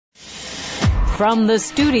From the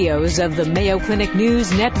studios of the Mayo Clinic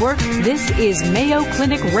News Network, this is Mayo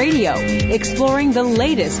Clinic Radio, exploring the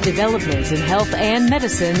latest developments in health and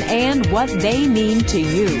medicine and what they mean to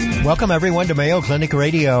you. Welcome, everyone, to Mayo Clinic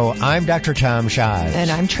Radio. I'm Dr. Tom Shives. And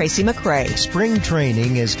I'm Tracy McCray. Spring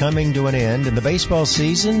training is coming to an end, and the baseball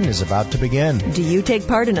season is about to begin. Do you take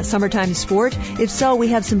part in a summertime sport? If so, we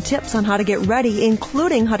have some tips on how to get ready,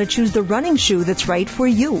 including how to choose the running shoe that's right for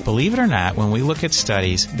you. Believe it or not, when we look at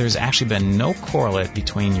studies, there's actually been no correlate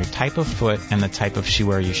between your type of foot and the type of shoe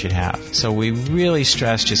wear you should have. So we really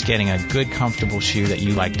stress just getting a good, comfortable shoe that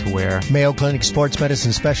you like to wear. Mayo Clinic sports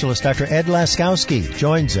medicine specialist Dr. Ed Laskowski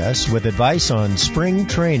joins us with advice on spring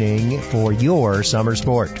training for your summer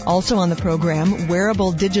sport. Also on the program,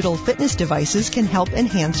 wearable digital fitness devices can help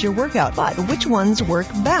enhance your workout, but which ones work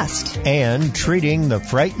best? And treating the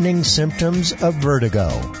frightening symptoms of vertigo.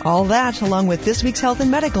 All that, along with this week's health and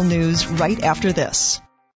medical news, right after this.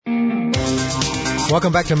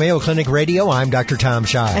 Welcome back to Mayo Clinic Radio. I'm Dr. Tom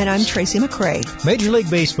Shives. And I'm Tracy McCray. Major League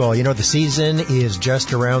Baseball, the season is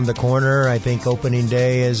just around the corner. I think opening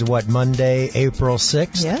day is, Monday, April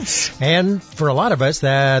 6th? Yes. And for a lot of us,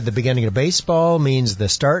 the beginning of baseball means the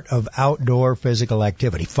start of outdoor physical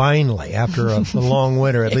activity. Finally, after a long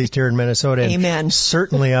winter, at least here in Minnesota. Amen. And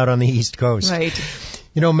certainly out on the East Coast. Right.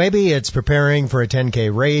 Maybe it's preparing for a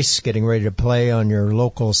 10K race, getting ready to play on your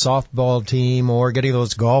local softball team, or getting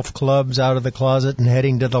those golf clubs out of the closet and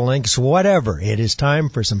heading to the links. Whatever. It is time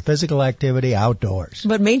for some physical activity outdoors.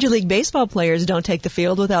 But Major League Baseball players don't take the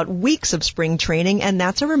field without weeks of spring training, and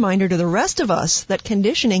that's a reminder to the rest of us that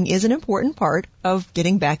conditioning is an important part of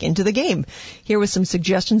getting back into the game. Here with some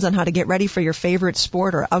suggestions on how to get ready for your favorite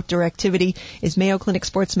sport or outdoor activity is Mayo Clinic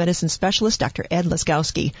sports medicine specialist Dr. Ed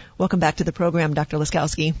Laskowski. Welcome back to the program, Dr. Laskowski.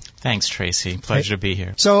 Thanks, Tracy. Pleasure to be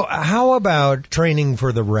here. So how about training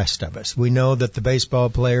for the rest of us? We know that the baseball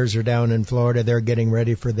players are down in Florida. They're getting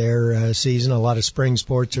ready for their season. A lot of spring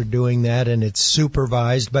sports are doing that, and it's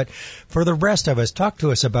supervised. But for the rest of us, talk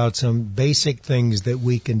to us about some basic things that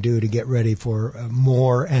we can do to get ready for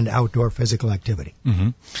more and outdoor physical activity. Mm-hmm.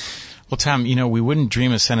 Well, Tom, we wouldn't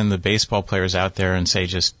dream of sending the baseball players out there and say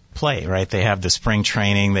just play, right? They have the spring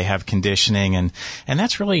training, they have conditioning, and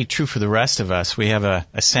that's really true for the rest of us. We have a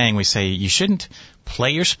saying, we say you shouldn't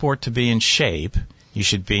play your sport to be in shape. You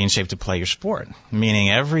should be in shape to play your sport, meaning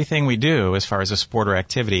everything we do as far as a sport or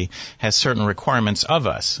activity has certain requirements of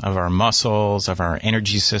us, of our muscles, of our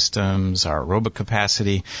energy systems, our aerobic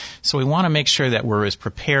capacity. So we want to make sure that we're as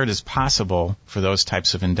prepared as possible for those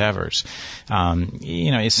types of endeavors.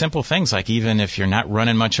 Simple things like even if you're not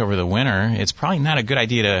running much over the winter, it's probably not a good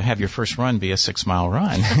idea to have your first run be a 6-mile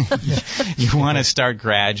run. You want to start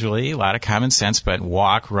gradually, a lot of common sense, but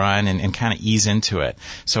walk, run, and kind of ease into it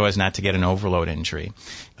so as not to get an overload injury.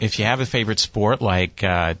 If you have a favorite sport like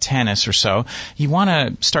tennis or so, you want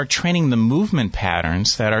to start training the movement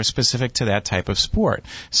patterns that are specific to that type of sport.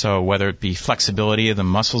 So whether it be flexibility of the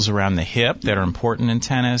muscles around the hip that are important in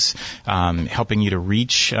tennis, helping you to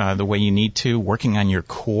reach the way you need to, working on your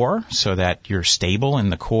core so that you're stable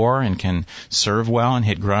in the core and can serve well and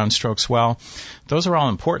hit ground strokes well. Those are all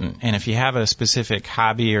important. And if you have a specific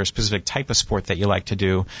hobby or a specific type of sport that you like to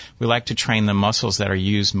do, we like to train the muscles that are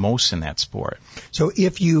used most in that sport. So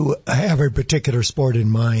if you have a particular sport in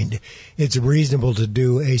mind, it's reasonable to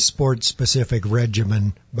do a sport-specific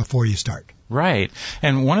regimen before you start. Right.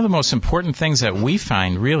 And one of the most important things that we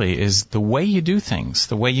find really is the way you do things,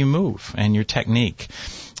 the way you move, and your technique.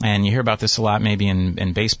 And you hear about this a lot maybe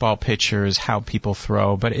in baseball pitchers, how people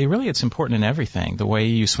throw, but it's important in everything. The way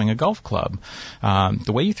you swing a golf club.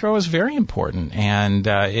 The way you throw is very important. And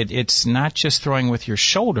it's not just throwing with your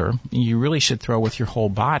shoulder. You really should throw with your whole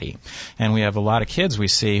body. And we have a lot of kids we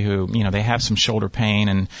see who, they have some shoulder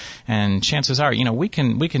pain, and chances are, we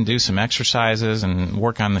can do some exercises and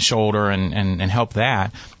work on the shoulder and help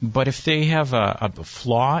that. But if they have a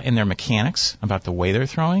flaw in their mechanics about the way they're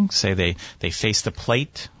throwing, say they face the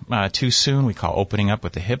plate too soon, we call opening up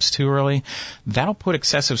with the hips too early, that'll put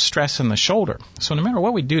excessive stress on the shoulder. So no matter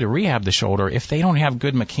what we do to rehab the shoulder, if they don't have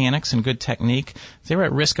good mechanics and good technique, they're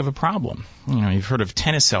at risk of a problem. You've heard of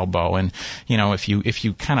tennis elbow, and if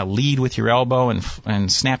you kind of lead with your elbow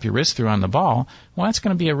and snap your wrist through on the ball, well, that's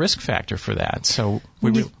going to be a risk factor for that. So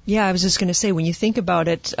I was just going to say, when you think about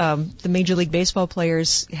it, the Major League Baseball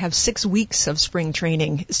players have 6 weeks of spring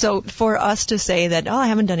training. So for us to say that, I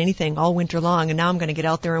haven't done anything all winter long, and now I'm going to get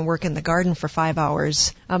out there and work in the garden for 5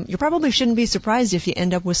 hours, you probably shouldn't be surprised if you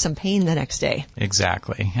end up with some pain the next day.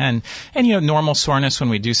 Exactly. And normal soreness when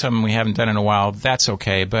we do something we haven't done in a while, that's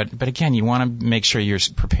okay. But again, you want to make sure you're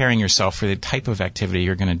preparing yourself for the type of activity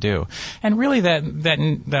you're going to do. And really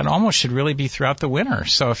that almost should really be throughout the winter.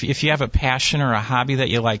 So if you have a passion or a hobby that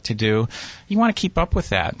you like to do, you want to keep up with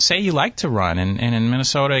that. Say you like to run, and in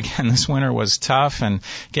Minnesota, again, this winter was tough and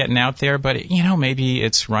getting out there, but, maybe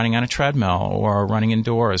it's running on a treadmill or running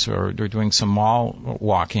indoors or doing some mall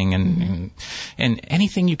walking and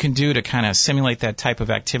anything you can do to kind of simulate that type of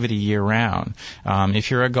activity year-round.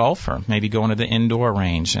 If you're a golfer, maybe going to the indoor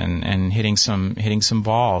range and hitting some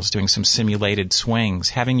balls, doing some simulated swings,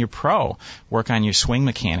 having your pro work on your swing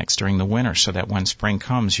mechanics during the winter so that when spring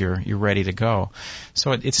comes, you're ready to go.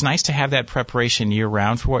 So it's nice to have that preparation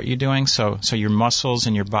year-round for what you're doing, so your muscles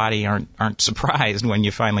and your body aren't surprised when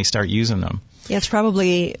you finally start using them. Yeah, it's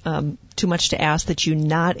probably too much to ask that you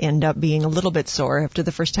not end up being a little bit sore after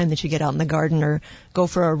the first time that you get out in the garden or go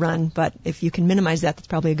for a run, but if you can minimize that, that's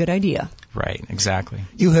probably a good idea. Right, exactly.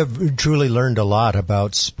 You have truly learned a lot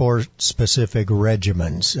about sport-specific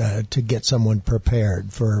regimens to get someone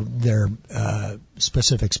prepared for their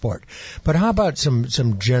specific sport. But how about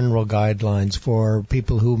some general guidelines for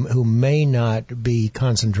people who may not be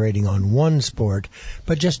concentrating on one sport,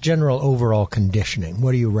 but just general overall conditioning?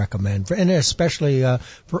 What do you recommend, and especially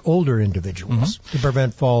for older individuals to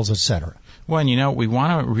prevent falls, etc.? Well, we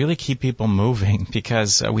want to really keep people moving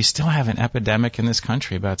because we still have an epidemic in this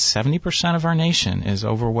country. About 70% of our nation is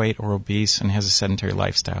overweight or obese and has a sedentary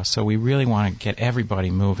lifestyle. So we really want to get everybody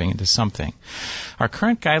moving into something. Our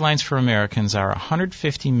current guidelines for Americans are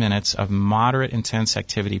 150 minutes of moderate intense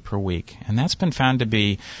activity per week. And that's been found to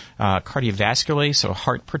be cardiovascularly, so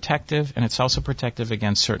heart protective, and it's also protective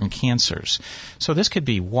against certain cancers. So this could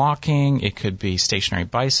be walking, it could be stationary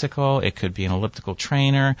bicycle, it could be an elliptical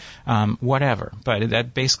trainer, whatever. But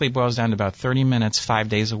that basically boils down to about 30 minutes, 5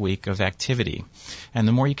 days a week of activity. And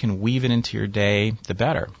the more you can weave it into your day, the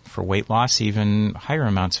better. For weight loss, even higher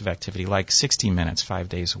amounts of activity, like 60 minutes, 5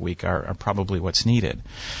 days a week, are probably what's needed.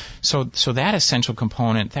 So that essential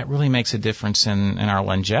component, that really makes a difference in our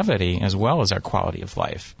longevity as well as our quality of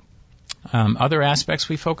life. Other aspects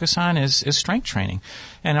we focus on is strength training.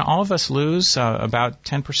 And all of us lose about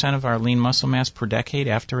 10% of our lean muscle mass per decade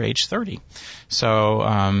after age 30. So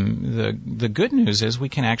the good news is we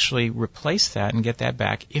can actually replace that and get that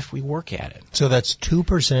back if we work at it. So that's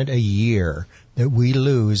 2% a year that we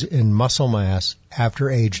lose in muscle mass after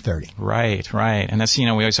age 30. Right. And that's, we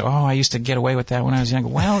always say, I used to get away with that when I was younger.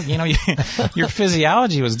 Well, your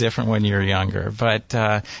physiology was different when you were younger, but,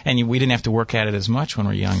 we didn't have to work at it as much when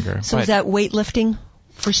we were younger. So is that weightlifting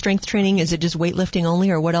for strength training? Is it just weightlifting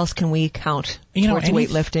only, or what else can we count towards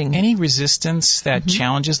weightlifting? Any resistance that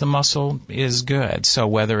challenges the muscle is good. So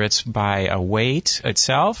whether it's by a weight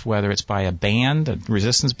itself, whether it's by a band, a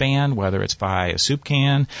resistance band, whether it's by a soup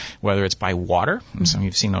can, whether it's by water. Some of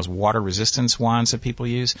you've seen those water resistance wands that people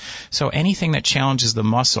use. So anything that challenges the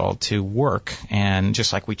muscle to work, and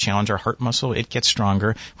just like we challenge our heart muscle, it gets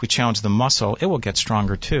stronger. If we challenge the muscle, it will get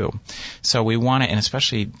stronger too. So we want to, and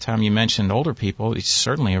especially, Tom, you mentioned older people, it's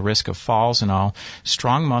certainly a risk of falls and all.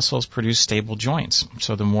 Strong muscles produce stable joints.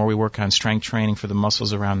 So the more we work on strength training for the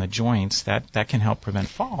muscles around the joints, that can help prevent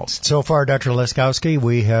falls. So far, Dr. Leskowski,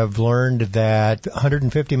 we have learned that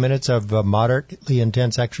 150 minutes of moderately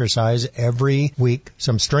intense exercise every week,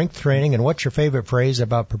 some strength training, and what's your favorite phrase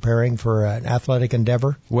about preparing for an athletic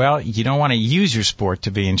endeavor? Well, you don't want to use your sport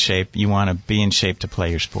to be in shape. You want to be in shape to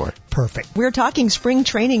play your sport. Perfect. We're talking spring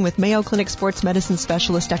training with Mayo Clinic sports medicine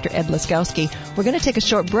specialist Dr. Ed Leskowski. We're going to take a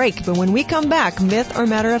short break, but when we come back, myth or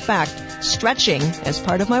matter of fact, stretching as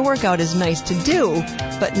part of my workout is nice to do,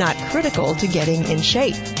 but not critical to getting in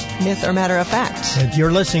shape. Myth or matter of fact. And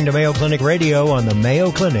you're listening to Mayo Clinic Radio on the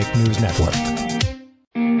Mayo Clinic News Network.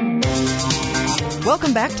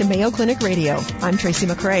 Welcome back to Mayo Clinic Radio. I'm Tracy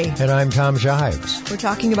McRae. And I'm Tom Shives. We're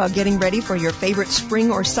talking about getting ready for your favorite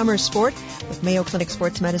spring or summer sport with Mayo Clinic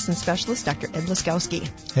sports medicine specialist Dr. Ed Leskowski.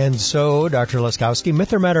 And so, Dr. Leskowski,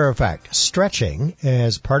 myth or matter of fact, stretching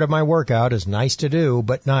as part of my workout is nice to do,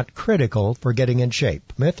 but not critical for getting in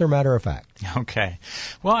shape. Myth or matter of fact? Okay.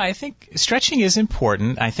 Well, I think stretching is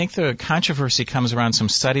important. I think the controversy comes around some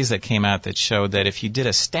studies that came out that showed that if you did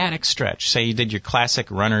a static stretch, say you did your classic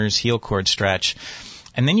runner's heel cord stretch,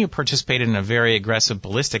 and then you participated in a very aggressive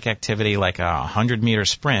ballistic activity like a 100-meter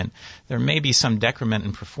sprint, there may be some decrement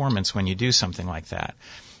in performance when you do something like that.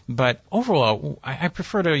 But overall, I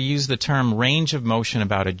prefer to use the term range of motion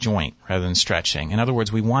about a joint rather than stretching. In other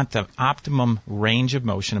words, we want the optimum range of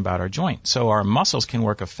motion about our joint so our muscles can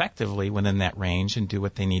work effectively within that range and do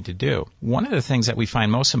what they need to do. One of the things that we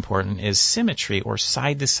find most important is symmetry or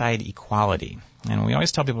side-to-side equality. And we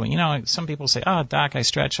always tell people, some people say, oh, doc, I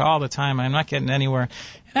stretch all the time. I'm not getting anywhere.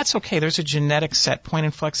 And that's okay. There's a genetic set point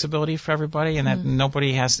in flexibility for everybody, and that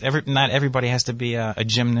not everybody has to be a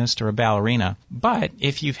gymnast or a ballerina. But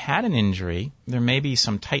if you've had an injury, there may be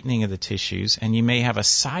some tightening of the tissues, and you may have a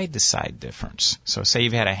side-to-side difference. So say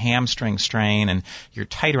you've had a hamstring strain, and you're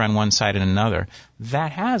tighter on one side than another.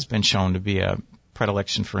 That has been shown to be a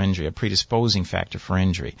predilection for injury, a predisposing factor for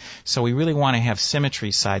injury. So we really want to have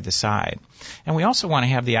symmetry side to side. And we also want to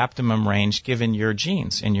have the optimum range given your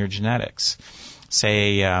genes and your genetics.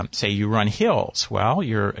 Say you run hills. Well,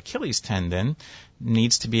 your Achilles tendon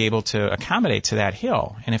needs to be able to accommodate to that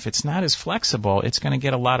hill. And if it's not as flexible, it's going to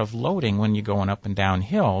get a lot of loading when you're going up and down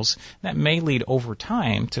hills. That may lead over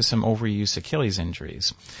time to some overuse Achilles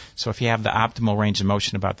injuries. So if you have the optimal range of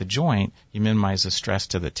motion about the joint, you minimize the stress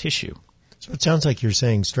to the tissue. So it sounds like you're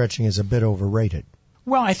saying stretching is a bit overrated.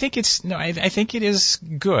 Well, I think I think it is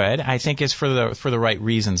good. I think it's for the right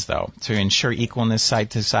reasons, though, to ensure equalness side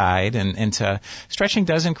to side, and stretching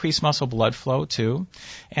does increase muscle blood flow too,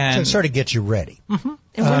 and so it sort of gets you ready. Mm-hmm.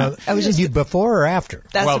 I was just before or after.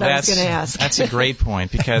 That's what I was going to ask. That's a great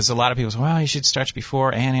point, because a lot of people say, well, you should stretch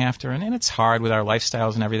before and after, and it's hard with our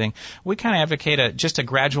lifestyles and everything. We kind of advocate just a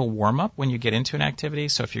gradual warm-up when you get into an activity.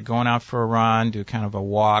 So if you're going out for a run, do kind of a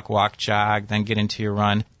walk, jog, then get into your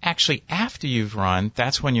run. Actually, after you've run,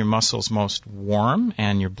 that's when your muscle's most warm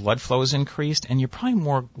and your blood flow is increased, and you're probably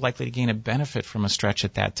more likely to gain a benefit from a stretch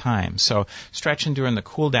at that time. So stretching during the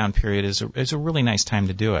cool-down period is a really nice time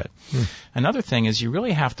to do it. Another thing is you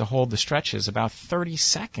really have to hold the stretches about 30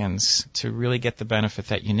 seconds to really get the benefit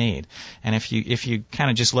that you need. And if you kind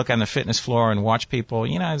of just look on the fitness floor and watch people,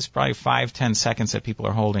 it's probably 5-10 seconds that people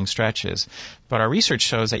are holding stretches. But our research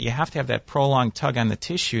shows that you have to have that prolonged tug on the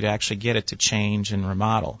tissue to actually get it to change and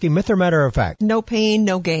remodel. Myth or matter of fact? No pain,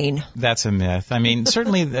 no gain. That's a myth. I mean,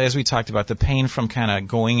 certainly, as we talked about, the pain from kind of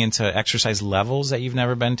going into exercise levels that you've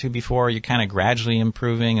never been to before, you're kind of gradually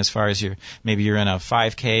improving as far as maybe you're in a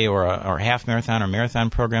 5K or a half marathon or marathon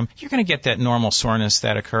program. You're going to get that normal soreness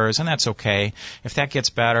that occurs, and that's okay. If that gets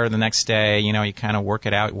better the next day, you kind of work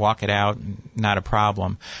it out, walk it out, not a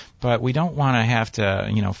problem. But we don't want to have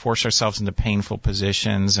to, force ourselves into painful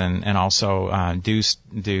positions and also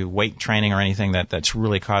do weight training or anything that's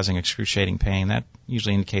really causing excruciating pain. That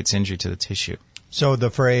usually indicates injury to the tissue. So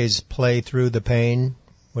the phrase "play through the pain,"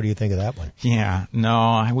 what do you think of that one? Yeah,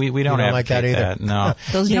 no, we don't like that either. No,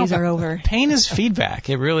 those days are over. Pain is feedback.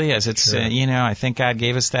 It really is. It's sure. I think God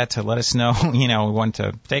gave us that to let us know. We want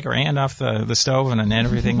to take our hand off the stove and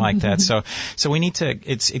everything like that. So we need to.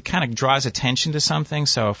 It kind of draws attention to something.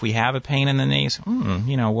 So if we have a pain in the knees,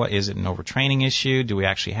 what is it? An overtraining issue? Do we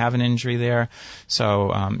actually have an injury there? So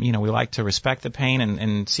we like to respect the pain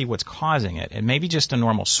and see what's causing it. It may be just a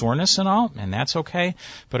normal soreness and all, and that's okay.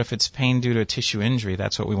 But if it's pain due to a tissue injury,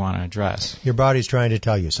 that's what we want to address. Your body's trying to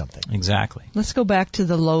tell you something. Exactly. Let's go back to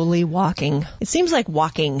the lowly walking. It seems like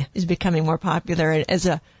walking is becoming more popular as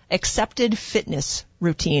a accepted fitness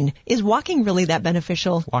routine. Is walking really that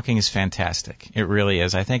beneficial? Walking is fantastic. It really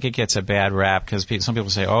is. I think it gets a bad rap because some people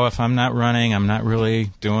say, oh, if I'm not running, I'm not really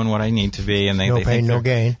doing what I need to be. And no pain, no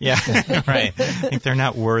gain. Yeah, right. I think they're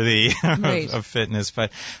not worthy of fitness.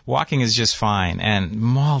 But walking is just fine. And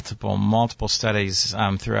multiple studies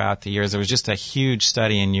throughout the years. There was just a huge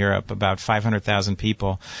study in Europe, about 500,000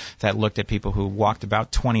 people, that looked at people who walked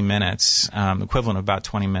about 20 minutes, equivalent of about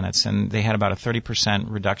 20 minutes, and they had about a 30%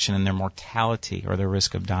 reduction in their mortality or their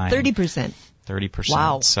risk of dying. 30%. 30%.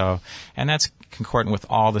 Wow. So, and that's concordant with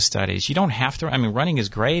all the studies. You don't have to, running is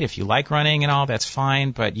great. If you like running and all, that's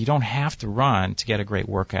fine, but you don't have to run to get a great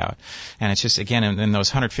workout. And it's just, again, in those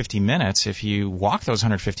 150 minutes, if you walk those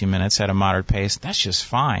 150 minutes at a moderate pace, that's just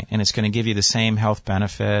fine. And it's going to give you the same health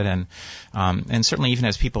benefit. And certainly even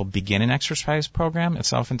as people begin an exercise program,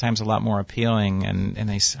 it's oftentimes a lot more appealing. And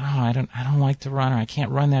they say, oh, I don't like to run, or I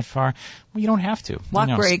can't run that far. Well, you don't have to.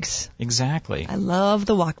 Walk breaks. Exactly. I love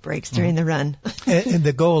the walk breaks during the run. And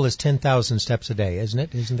the goal is 10,000 steps a day, isn't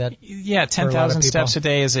it? Isn't that? Yeah, 10,000 steps a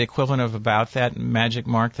day is the equivalent of about that magic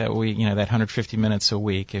mark that that 150 minutes a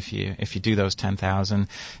week if you do those 10,000.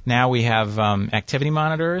 Now we have activity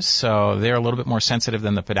monitors, so they're a little bit more sensitive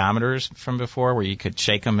than the pedometers from before, where you could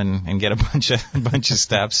shake them and get a bunch of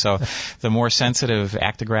steps. So the more sensitive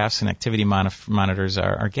actigraphs and activity monitors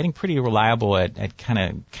are getting pretty reliable at kind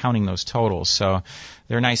of counting those totals. So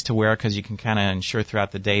they're nice to wear because you can kind of ensure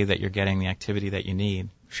throughout the day that you're getting the activity that you need.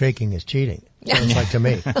 Shaking is cheating. Sounds like to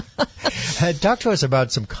me. Talk to us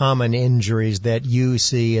about some common injuries that you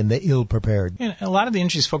see in the ill-prepared. Yeah, a lot of the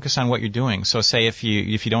injuries focus on what you're doing. So say if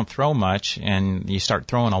you don't throw much and you start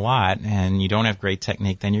throwing a lot and you don't have great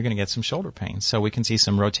technique, then you're going to get some shoulder pain. So we can see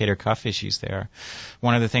some rotator cuff issues there.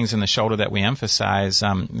 One of the things in the shoulder that we emphasize,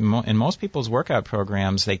 in most people's workout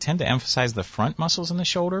programs, they tend to emphasize the front muscles in the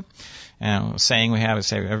shoulder. Saying we have is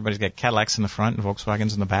say everybody's got Cadillacs in the front and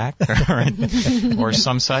Volkswagens in the back or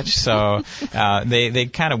some such. So they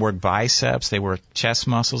kind of work biceps, they work chest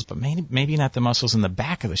muscles, but maybe not the muscles in the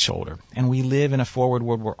back of the shoulder. And we live in a forward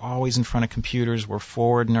world. We're always in front of computers. We're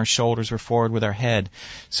forward in our shoulders. We're forward with our head.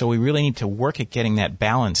 So we really need to work at getting that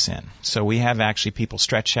balance in. So we have actually people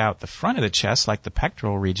stretch out the front of the chest, like the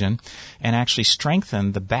pectoral region, and actually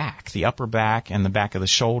strengthen the back, the upper back and the back of the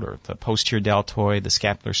shoulder, the posterior deltoid, the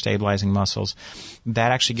scapular stabilizing muscles.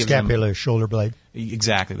 That actually gives Scapular, shoulder blade.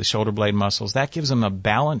 Exactly, the shoulder blade muscles. That gives them a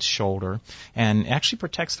balanced shoulder and actually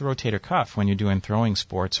protects the rotator cuff when you're doing throwing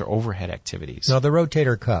sports or overhead activities. Now, the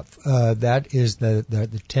rotator cuff, that is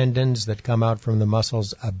the tendons that come out from the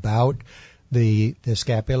muscles about the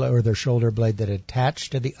scapula or the shoulder blade that attach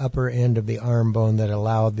to the upper end of the arm bone that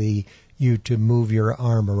allow you to move your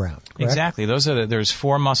arm around, correct? Exactly. There's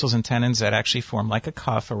 4 muscles and tendons that actually form like a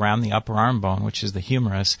cuff around the upper arm bone, which is the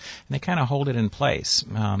humerus, and they kind of hold it in place.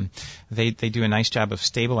 They do a nice job of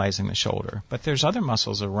stabilizing the shoulder. But there's other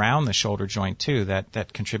muscles around the shoulder joint too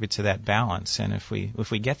that contribute to that balance. And if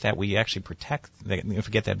we get that, we actually if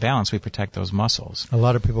we get that balance, we protect those muscles. A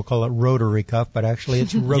lot of people call it rotary cuff, but actually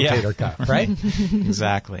it's rotator cuff, right?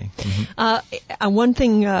 Exactly. Mm-hmm. One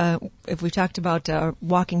thing, if we talked about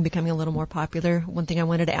walking becoming a little more popular, one thing I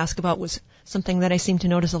wanted to ask about was something that I seem to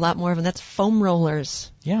notice a lot more of, and that's foam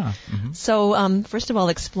rollers. Yeah. Mm-hmm. So, first of all,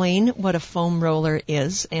 explain what a foam roller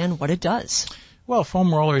is and what it does. Well, a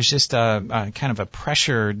foam roller is just a kind of a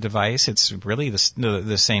pressure device. It's really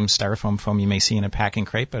the same styrofoam foam you may see in a packing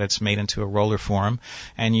crate, but it's made into a roller form.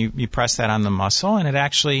 And you press that on the muscle, and it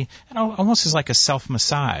actually almost is like a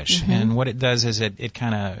self-massage. Mm-hmm. And what it does is it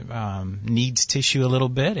kind of kneads tissue a little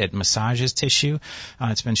bit. It massages tissue.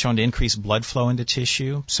 It's been shown to increase blood flow into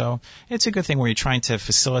tissue. So it's a good thing where you're trying to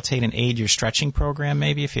facilitate and aid your stretching program,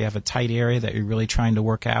 maybe if you have a tight area that you're really trying to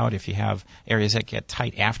work out, if you have areas that get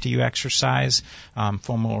tight after you exercise.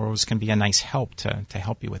 Foam rollers can be a nice help to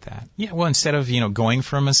help you with that. Yeah, well, instead of going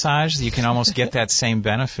for a massage, you can almost get that same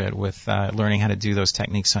benefit with learning how to do those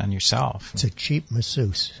techniques on yourself. It's a cheap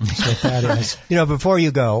masseuse. That's what that is. Before you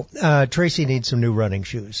go, Tracy needs some new running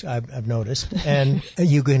shoes, I've noticed. And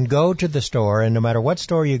you can go to the store, and no matter what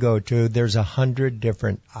store you go to, there's 100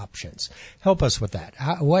 different options. Help us with that.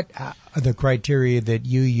 What are the criteria that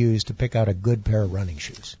you use to pick out a good pair of running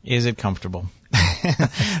shoes? Is it comfortable?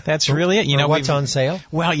 That's really it. What's on sale?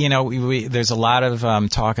 Well, there's a lot of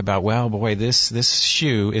talk about, well, boy, this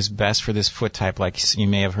shoe is best for this foot type. Like you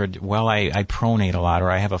may have heard, well, I pronate a lot, or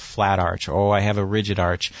I have a flat arch, or I have a rigid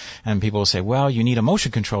arch. And people will say, well, you need a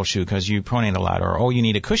motion control shoe because you pronate a lot, or oh, you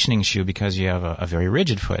need a cushioning shoe because you have a very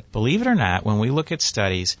rigid foot. Believe it or not, when we look at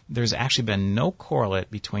studies, there's actually been no correlate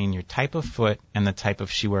between your type of foot and the type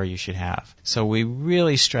of shoe wear you should have. So we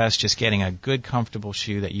really stress just getting a good, comfortable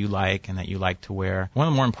shoe that you like and that you like to wear. One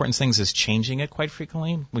of the more important things is changing it quite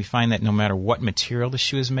frequently. We find that no matter what material the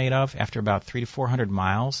shoe is made of, after about 300 to 400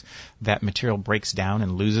 miles, that material breaks down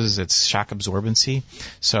and loses its shock absorbency.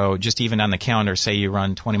 So just even on the calendar, say you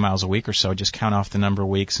run 20 miles a week or so, just count off the number of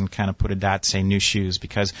weeks and kind of put a dot, say new shoes,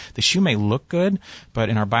 because the shoe may look good, but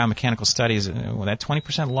in our biomechanical studies, that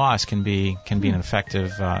 20% loss can be an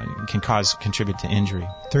effective, contribute to injury.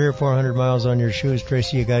 300 or 400 miles on your shoes,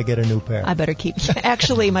 Tracy, you gotta get a new pair. I better keep.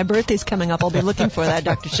 Actually, my birthday's coming up. I'll be looking for that,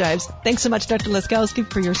 Dr. Shives. Thanks so much, Dr. Laskowski,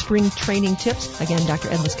 for your spring training tips. Again, Dr.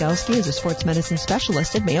 Ed Laskowski is a sports medicine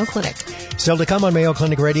specialist at Mayo Clinic. Still to come on Mayo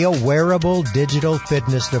Clinic Radio, wearable digital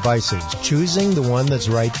fitness devices, choosing the one that's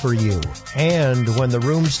right for you. And when the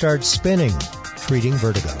room starts spinning, treating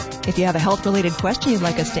vertigo. If you have a health-related question you'd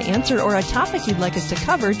like us to answer or a topic you'd like us to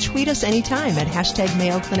cover, tweet us anytime at #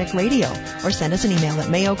 Mayo Clinic Radio or send us an email at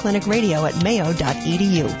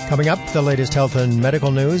mayoclinicradio@mayo.edu. Coming up, the latest health and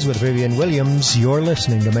medical news with Vivian Williams. You're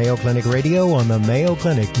listening to Mayo Clinic Radio on the Mayo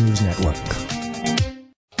Clinic News Network.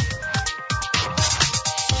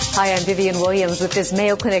 Hi, I'm Vivian Williams with this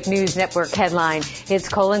Mayo Clinic News Network headline. It's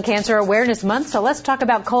Colon Cancer Awareness Month, so let's talk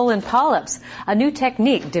about colon polyps. A new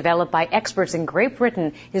technique developed by experts in Great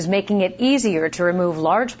Britain is making it easier to remove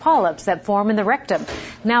large polyps that form in the rectum.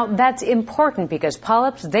 Now, that's important because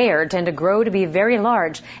polyps there tend to grow to be very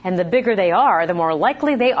large, and the bigger they are, the more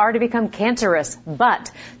likely they are to become cancerous.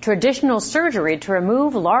 But traditional surgery to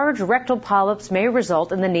remove large rectal polyps may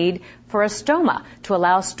result in the need for a stoma to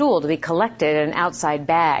allow stool to be collected in an outside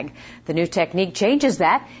bag. The new technique changes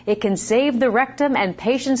that. It can save the rectum and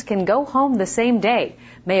patients can go home the same day.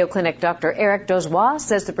 Mayo Clinic Dr. Eric Dozois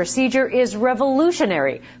says the procedure is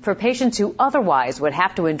revolutionary for patients who otherwise would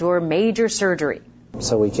have to endure major surgery.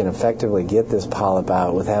 So we can effectively get this polyp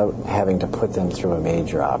out without having to put them through a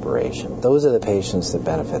major operation. Those are the patients that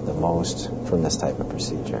benefit the most from this type of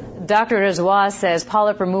procedure. Dr. Dozois says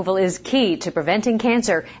polyp removal is key to preventing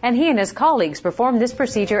cancer, and he and his colleagues performed this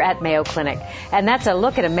procedure at Mayo Clinic. And that's a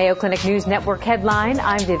look at a Mayo Clinic News Network headline.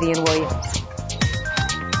 I'm Vivian Williams.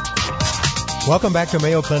 Welcome back to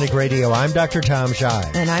Mayo Clinic Radio. I'm Dr. Tom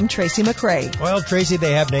Shive. And I'm Tracy McRae. Well, Tracy,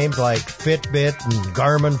 they have names like Fitbit and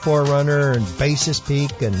Garmin Forerunner and Basis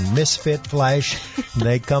Peak and Misfit Flash. And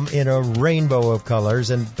they come in a rainbow of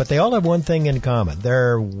colors, but they all have one thing in common.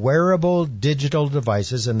 They're wearable digital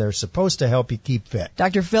devices, and they're supposed to help you keep fit.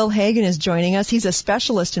 Dr. Phil Hagen is joining us. He's a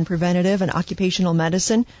specialist in preventative and occupational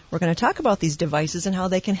medicine. We're going to talk about these devices and how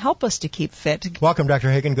they can help us to keep fit. Welcome,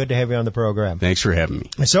 Dr. Hagen. Good to have you on the program. Thanks for having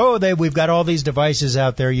me. So we've got all these devices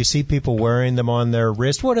out there. You see people wearing them on their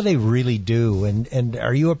wrist. What do they really do? And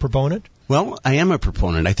are you a proponent? Well, I am a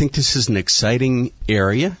proponent. I think this is an exciting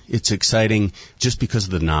area. It's exciting just because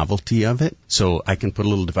of the novelty of it. So I can put a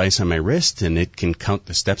little device on my wrist and it can count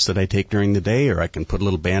the steps that I take during the day, or I can put a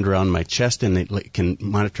little band around my chest and it can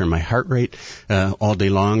monitor my heart rate all day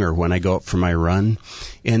long or when I go out for my run.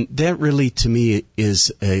 And that really, to me,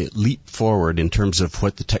 is a leap forward in terms of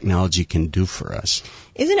what the technology can do for us.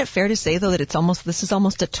 Isn't it fair to say, though, that this is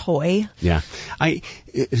almost a toy? Yeah.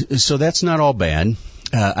 So that's not all bad.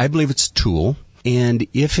 I believe it's a tool, and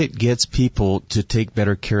if it gets people to take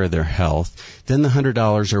better care of their health, then the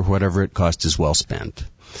 $100 or whatever it costs is well spent.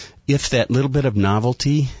 If that little bit of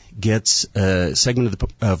novelty gets a segment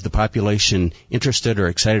of the population interested or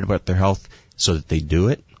excited about their health so that they do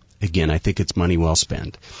it, again, I think it's money well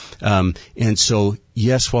spent. And so,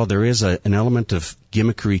 yes, while there is an element of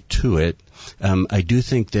gimmickry to it, I do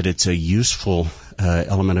think that it's a useful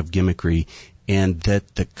element of gimmickry, and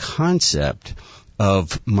that the concept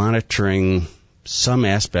of monitoring some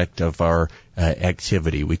aspect of our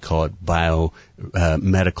activity, we call it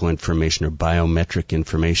biomedical information or biometric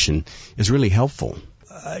information, is really helpful.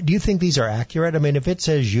 Do you think these are accurate? I mean, if it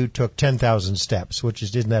says you took 10,000 steps,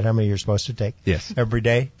 isn't that how many you're supposed to take? Yes. Every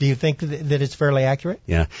day? Do you think that it's fairly accurate?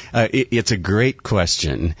 Yeah. It's a great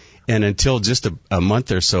question. And until just a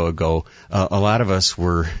month or so ago, a lot of us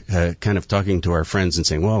were kind of talking to our friends and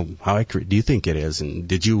saying, well, how accurate do you think it is? And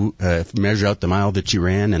did you measure out the mile that you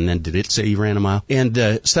ran? And then did it say you ran a mile? And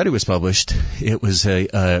a study was published. It was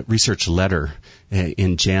a research letter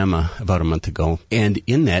in JAMA about a month ago. And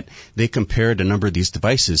in that, they compared a number of these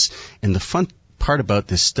devices. And the fun part about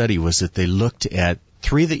this study was that they looked at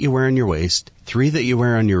 3 that you wear on your waist, 3 that you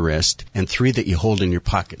wear on your wrist, and 3 that you hold in your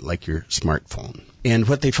pocket, like your smartphone. And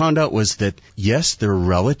what they found out was that, yes, they're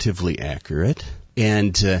relatively accurate,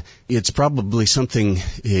 and it's probably something,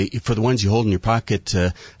 for the ones you hold in your pocket,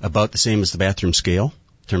 about the same as the bathroom scale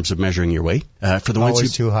in terms of measuring your weight. For the ones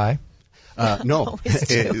Always too high? No,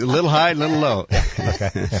 a little high, a little low.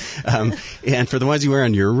 Okay. And for the ones you wear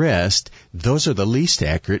on your wrist, those are the least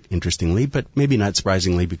accurate, interestingly, but maybe not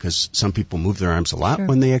surprisingly, because some people move their arms a lot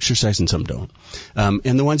when they exercise and some don't.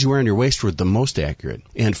 And the ones you wear on your waist were the most accurate.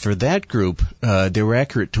 And for that group, they were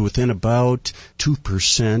accurate to within about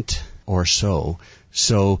 2% or so.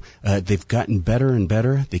 So they've gotten better and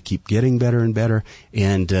better. They keep getting better and better.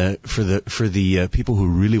 And for the people who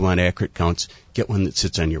really want accurate counts, get one that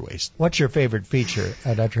sits on your waist. What's your favorite feature,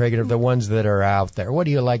 Dr. Hagen, of the ones that are out there? What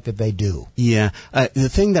do you like that they do? Yeah, the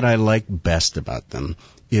thing that I like best about them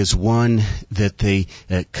is, one, that they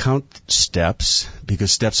count steps,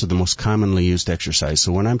 because steps are the most commonly used exercise.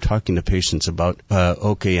 So when I'm talking to patients about,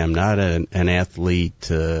 okay, I'm not an athlete,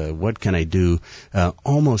 what can I do?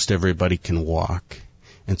 Almost everybody can walk.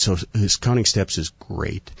 And so this counting steps is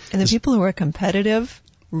great. And the people who are competitive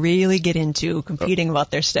really get into competing about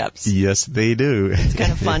their steps. Yes, they do. It's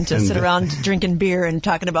kind of fun to sit around drinking beer and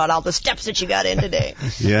talking about all the steps that you got in today.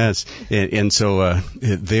 Yes, and so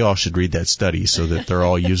they all should read that study so that they're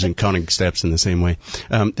all using counting steps in the same way.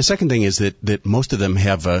 The second thing is that most of them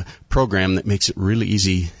have a program that makes it really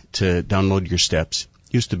easy to download your steps.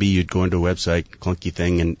 Used to be you'd go into a website, clunky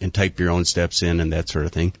thing, and type your own steps in and that sort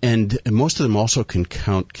of thing. And most of them also can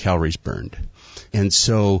count calories burned. And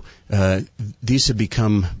so these have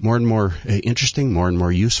become more and more interesting, more and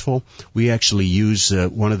more useful. We actually use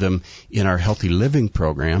one of them in our Healthy Living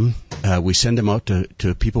program. We send them out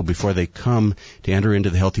to people before they come to enter into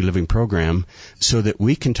the Healthy Living program so that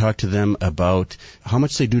we can talk to them about how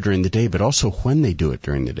much they do during the day, but also when they do it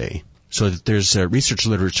during the day. So that there's research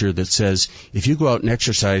literature that says if you go out and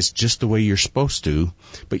exercise just the way you're supposed to,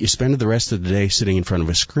 but you spend the rest of the day sitting in front of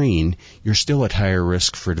a screen, you're still at higher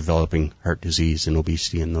risk for developing heart disease and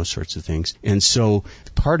obesity and those sorts of things. And so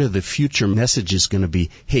part of the future message is going to be,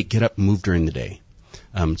 hey, get up and move during the day.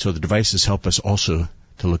 So the devices help us also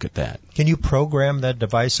to look at that. Can you program that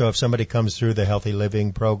device so if somebody comes through the Healthy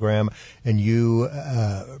Living program and you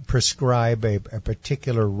prescribe a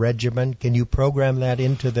particular regimen, can you program that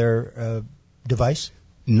into their device?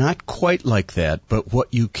 Not quite like that, but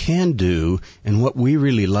what you can do, and what we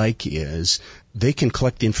really like is, they can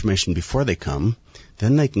collect the information before they come,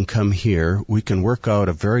 then they can come here, we can work out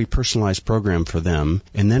a very personalized program for them,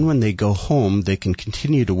 and then when they go home, they can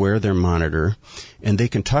continue to wear their monitor, and they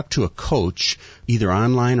can talk to a coach, either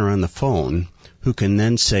online or on the phone, who can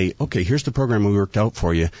then say, okay, here's the program we worked out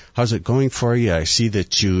for you. How's it going for you? I see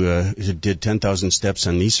that you did 10,000 steps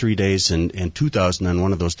on these 3 days and 2,000 on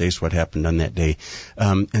one of those days. What happened on that day?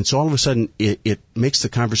 And so all of a sudden, it makes the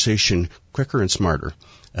conversation quicker and smarter.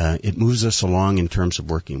 It moves us along in terms of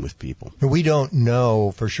working with people. We don't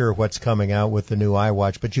know for sure what's coming out with the new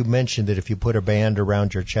iWatch, but you mentioned that if you put a band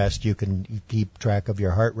around your chest, you can keep track of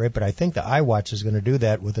your heart rate. But I think the iWatch is going to do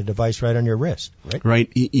that with a device right on your wrist, right?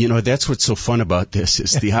 Right. You know, that's what's so fun about this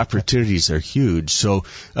is the opportunities are huge. So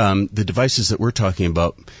the devices that we're talking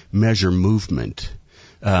about measure movement.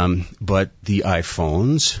 But the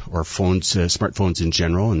iPhones, or phones, smartphones in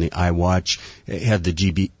general, and the iWatch have the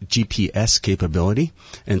GPS capability.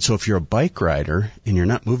 And so if you're a bike rider and you're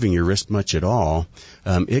not moving your wrist much at all,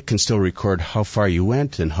 it can still record how far you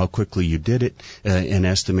went and how quickly you did it, and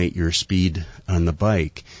estimate your speed on the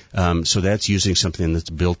bike. So that's using something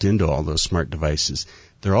that's built into all those smart devices.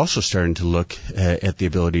 They're also starting to look at the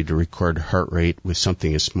ability to record heart rate with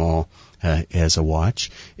something as small as a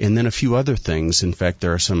watch, and then a few other things. In fact,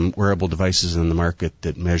 there are some wearable devices in the market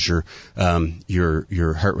that measure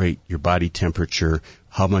your heart rate, your body temperature,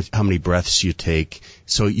 how many breaths you take.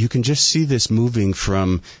 So you can just see this moving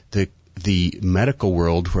from the medical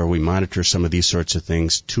world, where we monitor some of these sorts of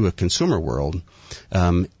things, to a consumer world,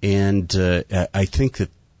 and I think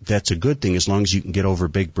that that's a good thing as long as you can get over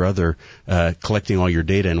Big Brother collecting all your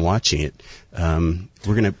data and watching it.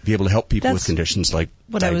 We're going to be able to help people with conditions like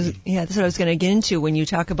diabetes. That's what I was going to get into when you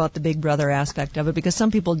talk about the Big Brother aspect of it, because some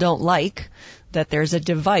people don't like that there's a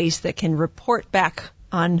device that can report back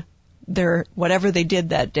on their whatever they did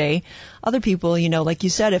that day. Other people, you know, like you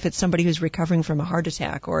said, if it's somebody who's recovering from a heart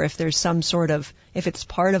attack, or if there's some sort of, if it's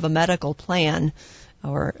part of a medical plan,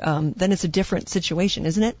 or then it's a different situation,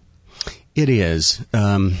 isn't it? It is,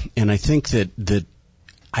 and I think that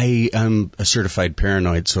I am a certified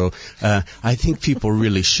paranoid, so I think people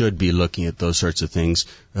really should be looking at those sorts of things.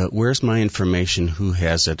 Where's my information? Who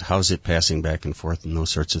has it? How's it passing back and forth? And those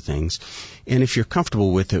sorts of things. And if you're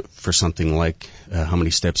comfortable with it for something like how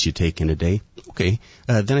many steps you take in a day, okay,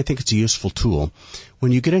 then I think it's a useful tool.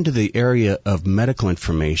 When you get into the area of medical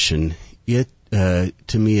information, it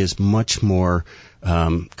to me is much more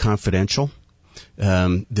confidential.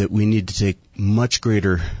 That we need to take much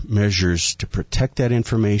greater measures to protect that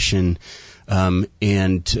information,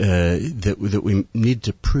 and that we need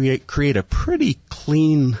to create a pretty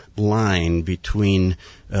clean line between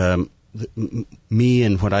me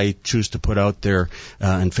and what I choose to put out there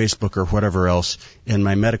on Facebook or whatever else, and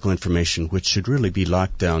my medical information, which should really be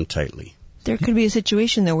locked down tightly. There could be a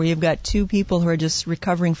situation, though, where you've got two people who are just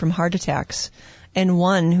recovering from heart attacks, and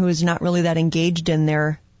one who is not really that engaged in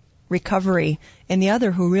their recovery, and the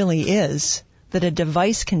other who really is, that a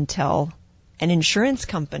device can tell an insurance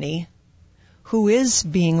company who is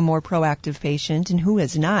being a more proactive patient and who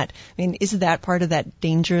is not. I mean, isn't that part of that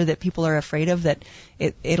danger that people are afraid of, that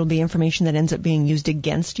it'll be information that ends up being used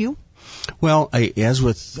against you? Well, as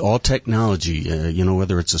with all technology,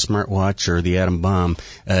 whether it's a smartwatch or the atom bomb,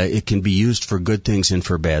 it can be used for good things and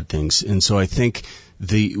for bad things. And so I think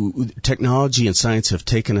the technology and science have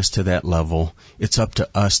taken us to that level. It's up to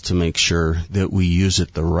us to make sure that we use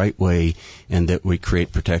it the right way and that we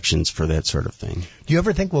create protections for that sort of thing. Do you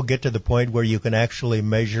ever think we'll get to the point where you can actually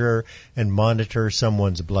measure and monitor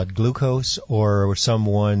someone's blood glucose or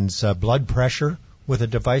someone's blood pressure with a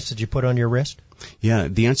device that you put on your wrist? Yeah,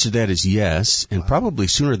 the answer to that is yes, and probably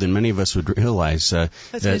sooner than many of us would realize. I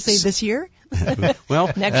was going to say this year.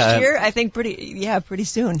 Well, next year, I think pretty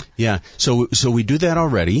soon. Yeah, so we do that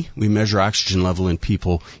already. We measure oxygen level in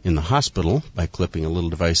people in the hospital by clipping a little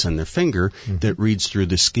device on their finger that reads through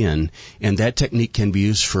the skin, and that technique can be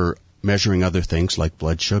used for measuring other things like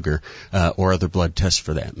blood sugar or other blood tests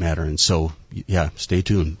for that matter. And so, yeah, stay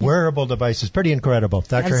tuned. Wearable devices, pretty incredible.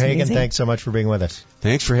 Dr. Hagen, amazing. thanks so much for being with us.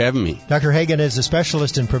 Thanks for having me. Dr. Hagen is a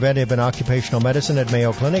specialist in preventive and occupational medicine at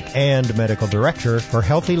Mayo Clinic and medical director for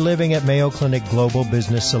Healthy Living at Mayo Clinic Global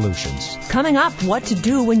Business Solutions. Coming up, what to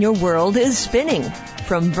do when your world is spinning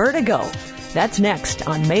from Vertigo. That's next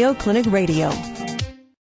on Mayo Clinic Radio.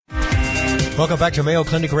 Welcome back to Mayo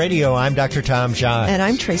Clinic Radio. I'm Dr. Tom Shaw. And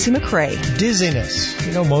I'm Tracy McCray. Dizziness.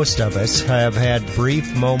 You know, most of us have had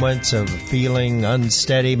brief moments of feeling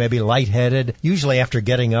unsteady, maybe lightheaded, usually after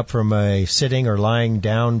getting up from a sitting or lying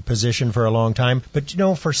down position for a long time. But, you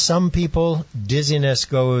know, for some people, dizziness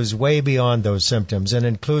goes way beyond those symptoms and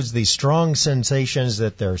includes these strong sensations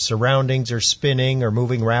that their surroundings are spinning or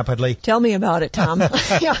moving rapidly. Tell me about it, Tom.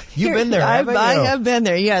 Yeah, You've been there, haven't you? I have been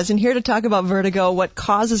there, yes. And here to talk about vertigo, what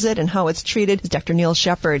causes it and how it's treated, is Dr. Neil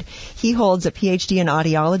Shepard. He holds a PhD in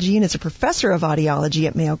audiology and is a professor of audiology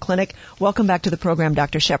at Mayo Clinic. Welcome back to the program,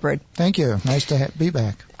 Dr. Shepard. Thank you. Nice to be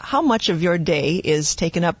back. How much of your day is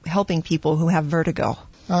taken up helping people who have vertigo?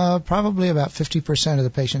 Probably about 50% of the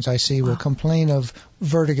patients I see will complain of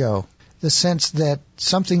vertigo, the sense that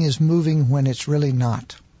something is moving when it's really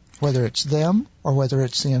not, whether it's them or whether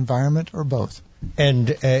it's the environment or both. And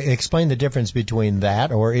explain the difference between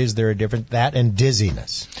that, or is there a difference, that and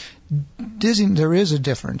dizziness? There is a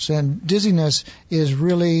difference, and dizziness is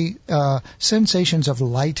really sensations of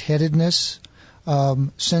lightheadedness,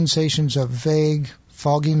 sensations of vague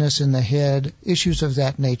fogginess in the head, issues of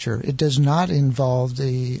that nature. It does not involve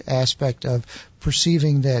the aspect of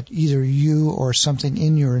perceiving that either you or something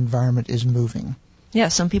in your environment is moving. Yeah,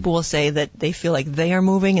 some people will say that they feel like they are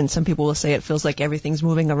moving, and some people will say it feels like everything's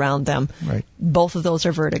moving around them. Right. Both of those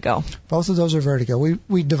are vertigo. Both of those are vertigo.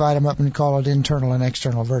 We divide them up and call it internal and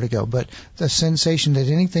external vertigo, but the sensation that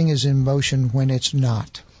anything is in motion when it's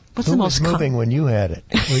not. What's Who the was most moving when you had it?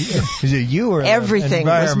 Is it you or Everything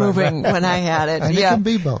the was environment? moving when I had it. And Yeah. it can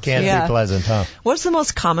be both. Can't Yeah. be pleasant, huh? What's the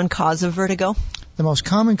most common cause of vertigo? The most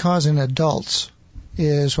common cause in adults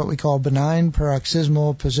is what we call benign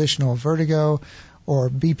paroxysmal positional vertigo, or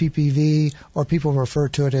BPPV, or people refer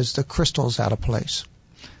to it as the crystals out of place.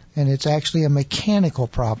 And it's actually a mechanical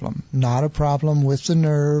problem, not a problem with the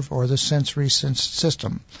nerve or the sensory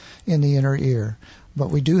system in the inner ear.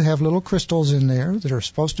 But we do have little crystals in there that are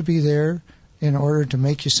supposed to be there in order to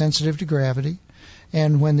make you sensitive to gravity.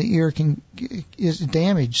 And when the ear is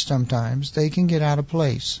damaged sometimes, they can get out of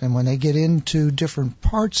place. And when they get into different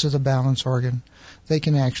parts of the balance organ, they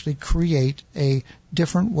can actually create a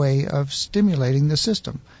different way of stimulating the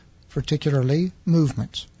system, particularly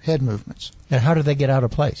movements, head movements. And how do they get out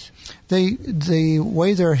of place? The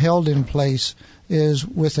way they're held in place is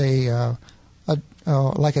with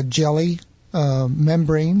like a jelly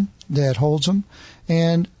membrane that holds them,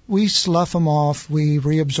 and we slough them off, we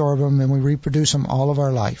reabsorb them, and we reproduce them all of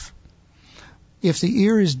our life. If the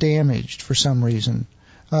ear is damaged for some reason,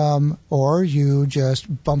 or you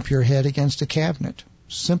just bump your head against a cabinet,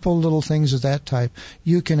 simple little things of that type,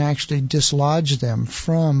 you can actually dislodge them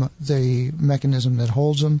from the mechanism that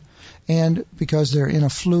holds them, and because they're in a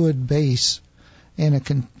fluid base,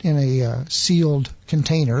 in a sealed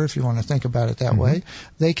container, if you want to think about it that way,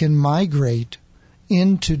 they can migrate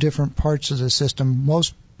into different parts of the system,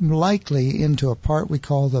 most likely into a part we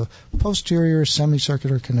call the posterior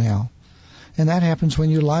semicircular canal. And that happens when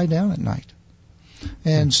you lie down at night.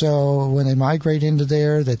 And so when they migrate into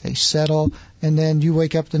there, that they settle, and then you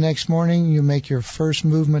wake up the next morning, you make your first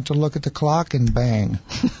movement to look at the clock, and bang,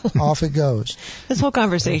 off it goes. This whole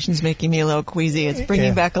conversation's making me a little queasy. It's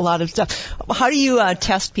bringing back a lot of stuff. How do you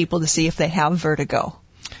test people to see if they have vertigo?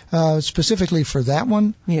 Specifically for that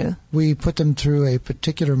one, we put them through a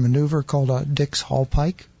particular maneuver called a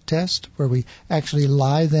Dix-Hallpike test, where we actually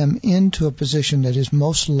lie them into a position that is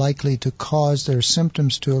most likely to cause their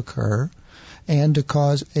symptoms to occur and to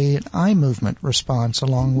cause an eye movement response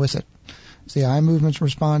along with it. If the eye movement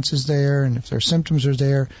response is there and if their symptoms are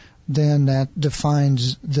there, then that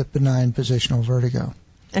defines the benign positional vertigo.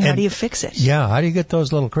 And how do you fix it? Yeah, how do you get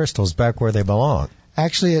those little crystals back where they belong?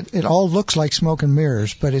 Actually, it all looks like smoke and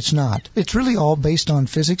mirrors, but it's not. It's really all based on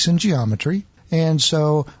physics and geometry. And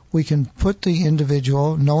so we can put the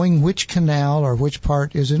individual, knowing which canal or which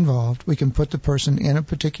part is involved, we can put the person in a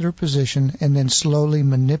particular position and then slowly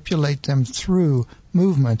manipulate them through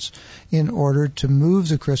movements in order to move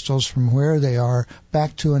the crystals from where they are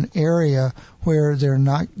back to an area where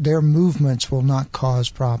their movements will not cause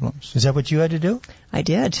problems. Is that what you had to do? I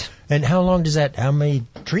did. And how many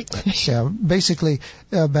treatments? Yeah, basically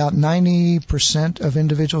about 90% of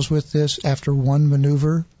individuals with this, after one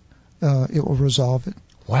maneuver, it will resolve it.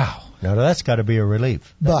 Wow. Now that's got to be a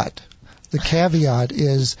relief. But The caveat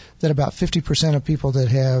is that about 50% of people that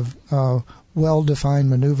have well-defined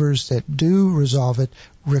maneuvers that do resolve it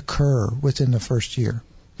recur within the first year.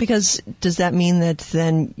 Because does that mean that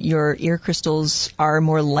then your ear crystals are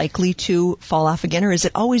more likely to fall off again, or is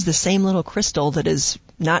it always the same little crystal that is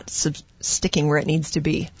not sticking where it needs to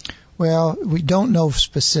be? Well, we don't know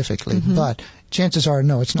specifically, but chances are,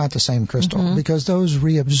 no, it's not the same crystal because those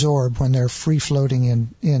reabsorb when they're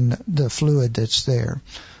free-floating in the fluid that's there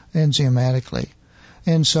enzymatically.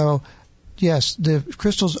 And so, yes, the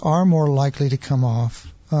crystals are more likely to come off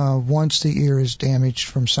once the ear is damaged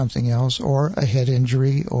from something else or a head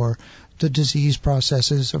injury or the disease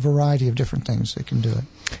processes, a variety of different things that can do it.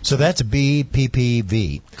 So that's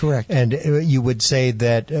BPPV. Correct. And you would say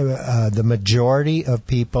that the majority of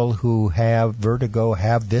people who have vertigo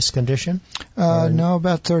have this condition? No,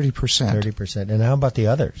 about 30%. 30%. And how about the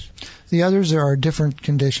others? The others, there are different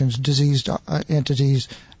conditions, diseased entities.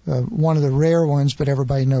 One of the rare ones, but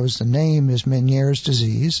everybody knows the name, is Meniere's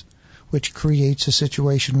disease, which creates a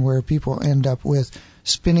situation where people end up with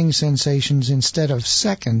spinning sensations instead of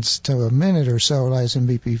seconds to a minute or so, as in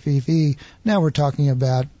BPPV. Now we're talking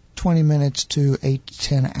about 20 minutes to 8 to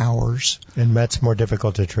 10 hours. And that's more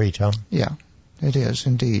difficult to treat, huh? Yeah, it is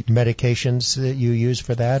indeed. Medications that you use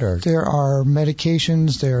for that? Or there are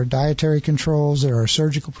medications, there are dietary controls, there are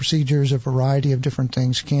surgical procedures, a variety of different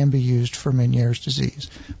things can be used for Meniere's disease.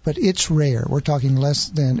 But it's rare. We're talking less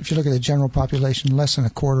than, if you look at the general population, less than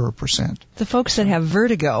 0.25%. The folks that have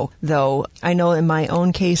vertigo, though, I know in my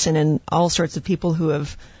own case and in all sorts of people who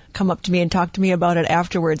have come up to me and talked to me about it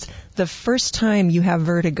afterwards, the first time you have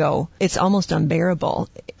vertigo, it's almost unbearable.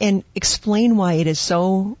 And explain why it is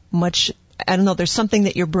so much, I don't know, there's something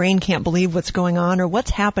that your brain can't believe what's going on, or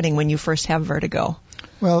what's happening when you first have vertigo?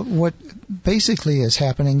 Well, what basically is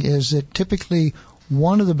happening is that typically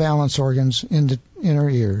one of the balance organs in the inner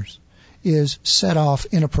ears is set off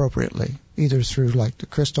inappropriately, either through like the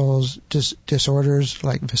crystals, disorders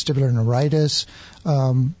like vestibular neuritis,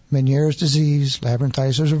 Meniere's disease,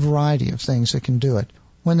 labyrinthitis. There's a variety of things that can do it.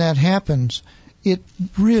 When that happens, it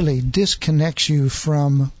really disconnects you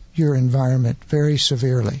from your environment very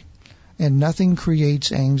severely. And nothing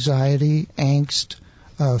creates anxiety, angst,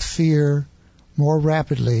 fear more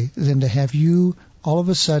rapidly than to have you all of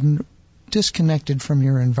a sudden disconnected from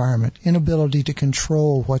your environment, inability to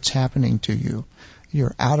control what's happening to you.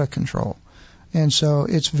 You're out of control. And so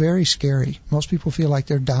it's very scary. Most people feel like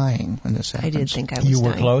they're dying when this happens. I did think I was dying. You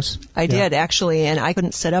were dying. close? I did, actually, and I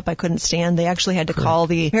couldn't sit up, I couldn't stand. They actually had to call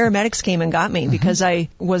the paramedics came and got me because I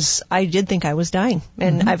did think I was dying.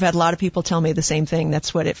 And I've had a lot of people tell me the same thing.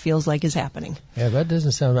 That's what it feels like is happening. Yeah, that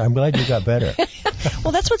doesn't sound, I'm glad you got better.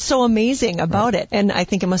 Well, that's what's so amazing about it. And I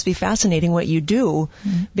think it must be fascinating what you do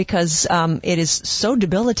because it is so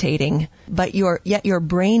debilitating, but yet your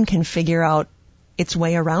brain can figure out its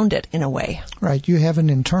way around it in a way. Right. You have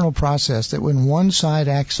an internal process that when one side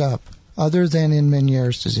acts up, other than in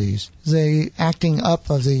Meniere's disease, the acting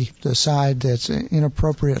up of the side that's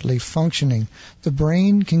inappropriately functioning, the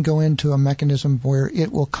brain can go into a mechanism where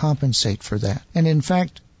it will compensate for that. And in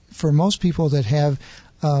fact, for most people that have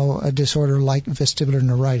a disorder like vestibular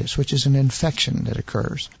neuritis, which is an infection that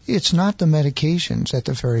occurs, it's not the medications at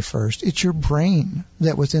the very first. It's your brain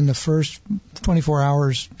that within the first 24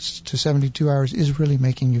 hours to 72 hours is really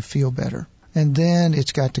making you feel better. And then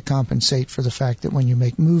it's got to compensate for the fact that when you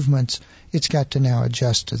make movements, it's got to now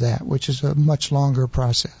adjust to that, which is a much longer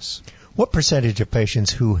process. What percentage of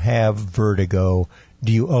patients who have vertigo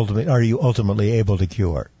are you ultimately able to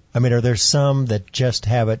cure? I mean, are there some that just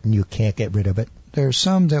have it and you can't get rid of it? There's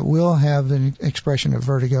some that will have an expression of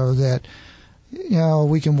vertigo that,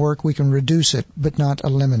 we can reduce it, but not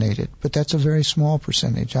eliminate it. But that's a very small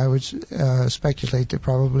percentage. I would speculate that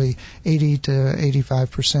probably 80 to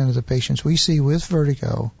 85% of the patients we see with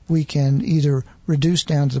vertigo, we can either reduce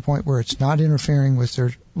down to the point where it's not interfering with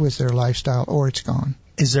their lifestyle or it's gone.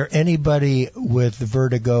 Is there anybody with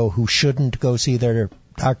vertigo who shouldn't go see their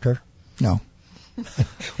doctor? No.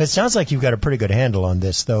 It sounds like you've got a pretty good handle on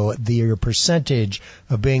this, though. Your percentage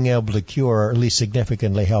of being able to cure, or at least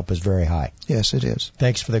significantly help, is very high. Yes, it is.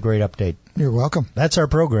 Thanks for the great update. You're welcome. That's our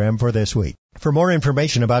program for this week. For more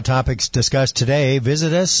information about topics discussed today,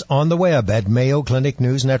 visit us on the web at Mayo Clinic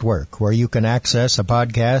News Network, where you can access a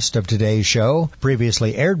podcast of today's show,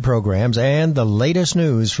 previously aired programs, and the latest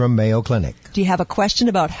news from Mayo Clinic. Do you have a question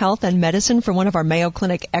about health and medicine for one of our Mayo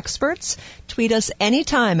Clinic experts? Tweet us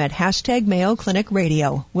anytime at #Mayo Clinic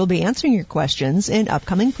Radio. We'll be answering your questions in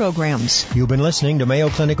upcoming programs. You've been listening to Mayo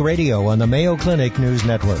Clinic Radio on the Mayo Clinic News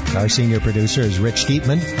Network. Our senior producer is Rich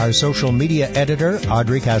Dietman. Our social media editor,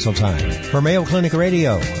 Audrey Castletime. For Mayo Clinic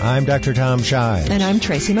Radio. I'm Dr. Tom Shives. And I'm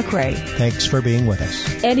Tracy McRae. Thanks for being with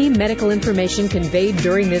us. Any medical information conveyed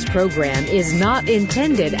during this program is not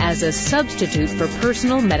intended as a substitute for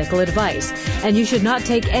personal medical advice, and you should not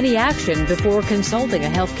take any action before consulting a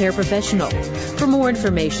healthcare professional. For more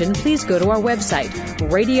information, please go to our website,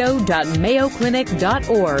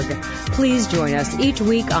 radio.mayoclinic.org. Please join us each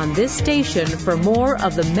week on this station for more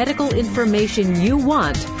of the medical information you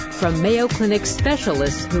want from Mayo Clinic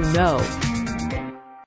specialists who know.